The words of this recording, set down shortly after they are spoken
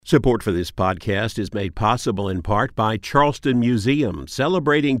Support for this podcast is made possible in part by Charleston Museum,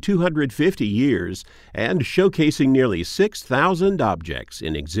 celebrating 250 years and showcasing nearly 6,000 objects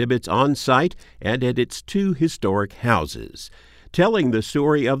in exhibits on site and at its 2 historic houses, telling the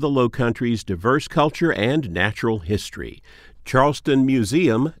story of the Lowcountry's diverse culture and natural history.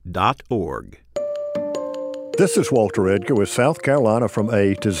 charlestonmuseum.org. This is Walter Edgar with South Carolina from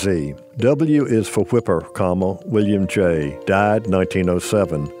A to Z. W is for Whipper, William J., died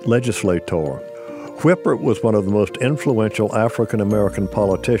 1907, legislator. Whipper was one of the most influential African-American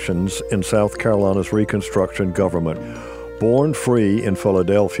politicians in South Carolina's Reconstruction government. Born free in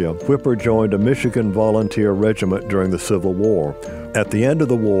Philadelphia, Whipper joined a Michigan volunteer regiment during the Civil War. At the end of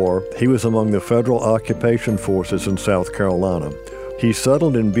the war, he was among the federal occupation forces in South Carolina. He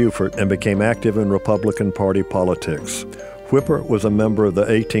settled in Beaufort and became active in Republican Party politics. Whipper was a member of the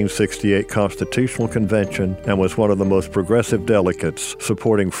 1868 Constitutional Convention and was one of the most progressive delegates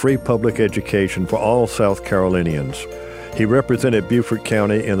supporting free public education for all South Carolinians. He represented Beaufort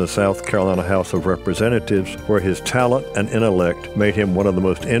County in the South Carolina House of Representatives, where his talent and intellect made him one of the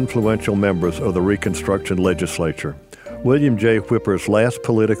most influential members of the Reconstruction legislature. William J. Whipper's last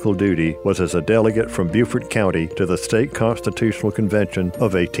political duty was as a delegate from Beaufort County to the State Constitutional Convention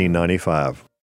of 1895.